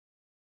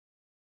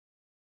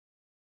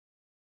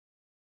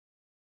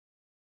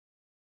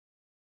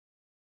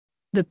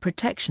The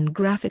Protection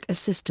Graphic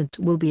Assistant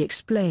will be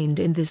explained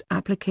in this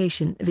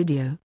application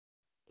video.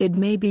 It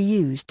may be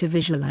used to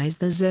visualize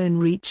the zone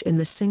reach in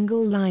the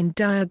single line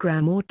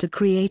diagram or to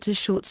create a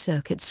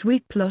short-circuit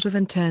sweep plot of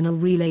internal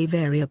relay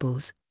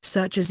variables,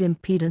 such as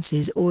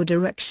impedances or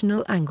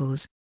directional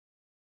angles.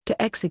 To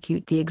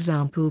execute the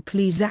example,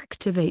 please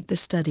activate the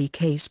study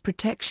case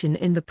protection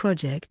in the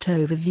project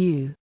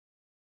overview.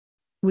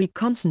 We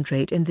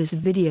concentrate in this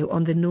video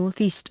on the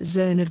northeast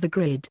zone of the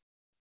grid.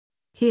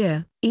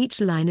 Here, each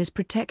line is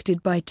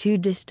protected by two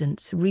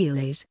distance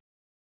relays.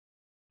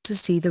 To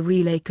see the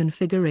relay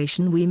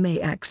configuration, we may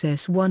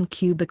access one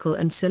cubicle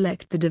and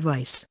select the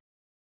device.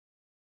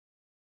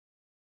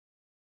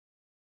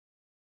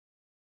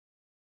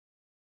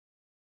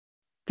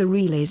 The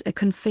relays are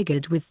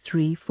configured with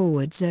 3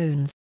 forward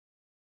zones.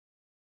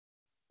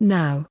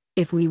 Now,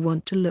 if we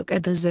want to look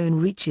at the zone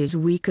reaches,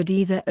 we could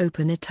either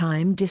open a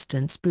time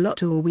distance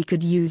plot or we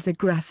could use the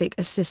graphic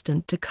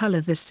assistant to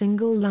color the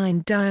single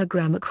line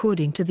diagram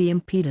according to the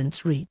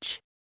impedance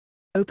reach.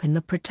 Open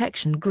the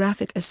Protection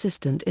Graphic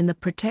Assistant in the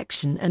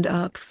Protection and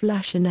Arc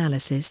Flash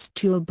Analysis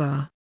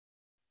toolbar.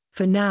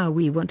 For now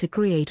we want to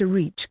create a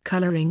reach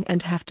coloring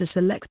and have to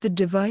select the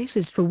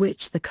devices for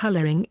which the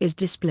coloring is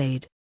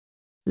displayed.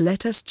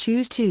 Let us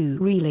choose 2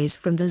 relays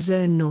from the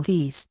zone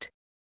northeast.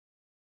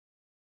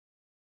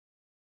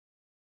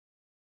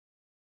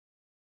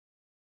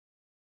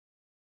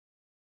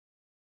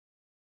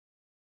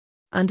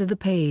 Under the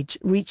page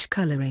Reach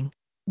Coloring,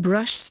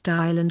 brush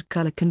style and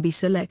color can be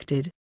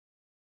selected.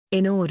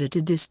 In order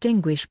to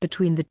distinguish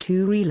between the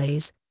 2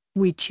 relays,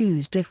 we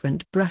choose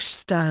different brush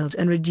styles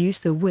and reduce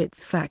the width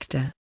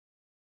factor.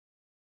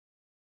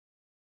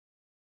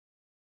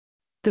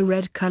 The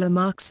red color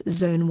marks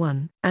zone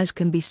 1. As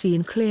can be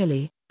seen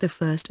clearly, the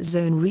first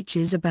zone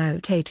reaches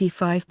about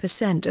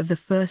 85% of the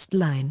first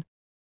line.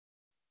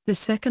 The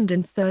second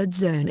and third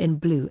zone in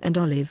blue and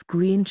olive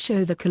green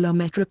show the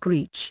kilometric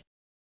reach.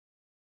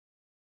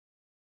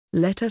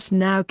 Let us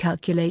now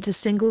calculate a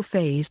single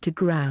phase to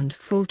ground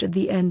fault at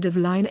the end of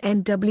line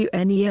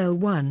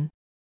NWNEL1.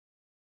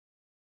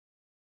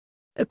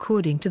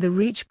 According to the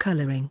reach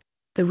coloring,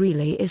 the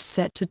relay is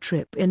set to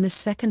trip in the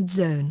second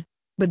zone,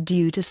 but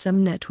due to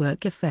some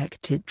network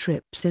effect it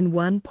trips in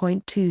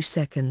 1.2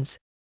 seconds.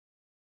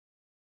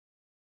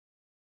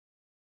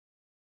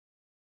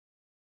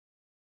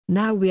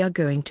 Now we are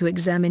going to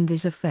examine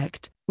this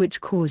effect, which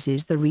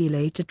causes the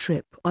relay to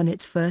trip on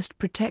its first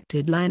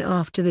protected line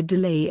after the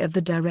delay of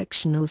the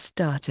directional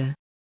starter.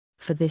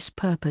 For this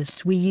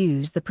purpose we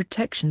use the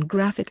Protection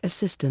Graphic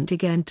Assistant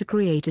again to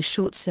create a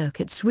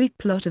short-circuit sweep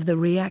plot of the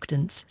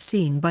reactance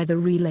seen by the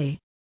relay.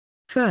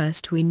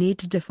 First we need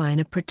to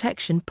define a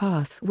protection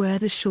path where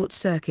the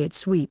short-circuit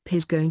sweep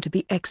is going to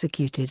be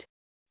executed.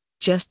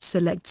 Just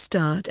select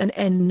Start and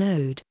End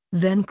node,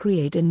 then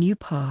create a new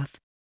path.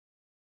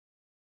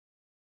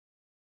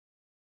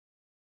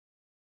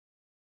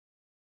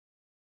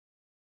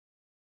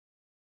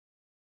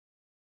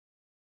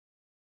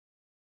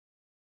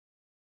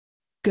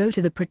 Go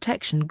to the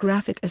Protection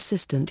Graphic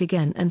Assistant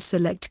again and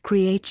select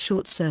Create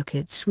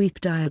Short-Circuit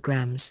Sweep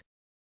Diagrams.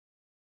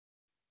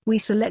 We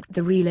select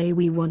the relay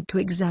we want to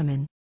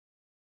examine.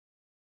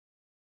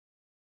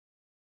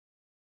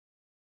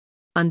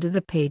 Under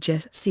the page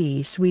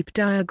SC Sweep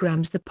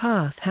Diagrams, the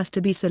path has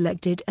to be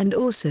selected and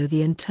also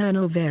the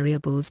internal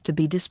variables to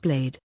be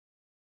displayed.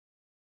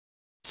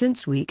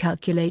 Since we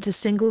calculate a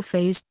single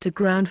phase to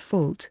ground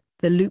fault,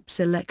 the loop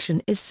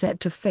selection is set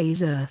to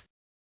phase earth.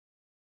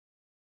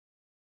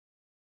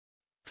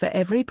 For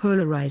every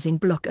polarizing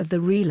block of the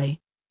relay,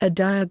 a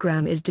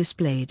diagram is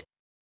displayed.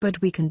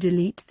 But we can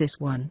delete this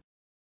one.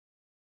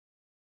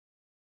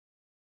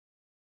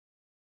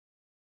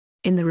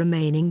 In the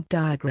remaining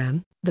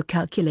diagram, the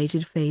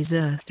calculated phase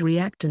earth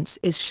reactance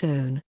is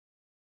shown.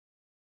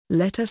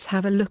 Let us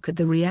have a look at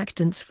the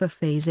reactance for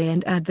phase A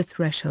and add the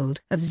threshold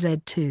of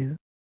Z2.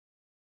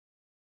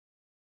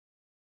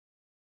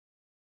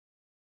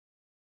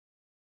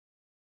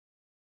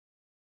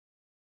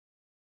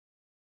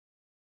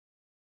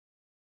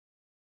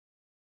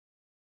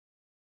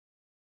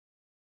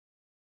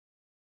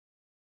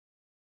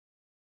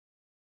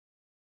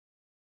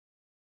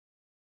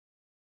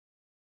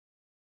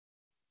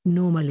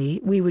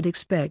 Normally we would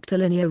expect a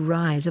linear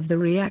rise of the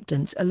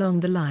reactance along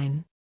the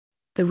line.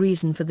 The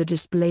reason for the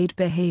displayed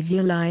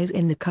behavior lies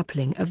in the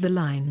coupling of the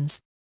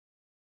lines.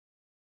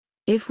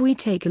 If we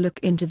take a look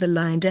into the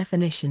line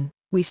definition,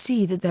 we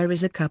see that there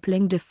is a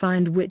coupling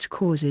defined which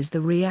causes the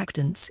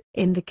reactance,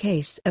 in the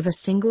case of a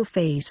single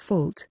phase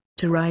fault,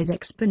 to rise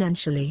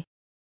exponentially.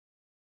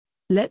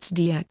 Let's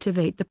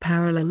deactivate the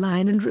parallel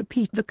line and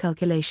repeat the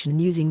calculation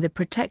using the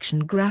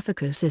Protection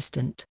Graphic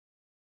Assistant.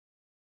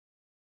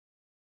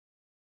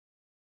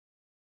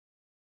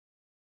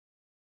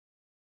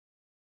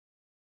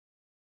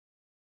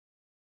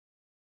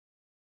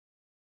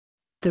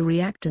 The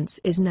reactance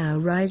is now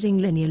rising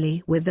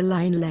linearly with the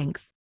line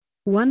length.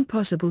 One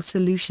possible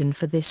solution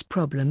for this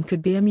problem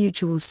could be a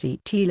mutual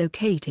CT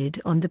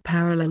located on the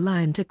parallel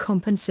line to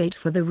compensate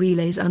for the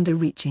relay's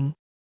underreaching.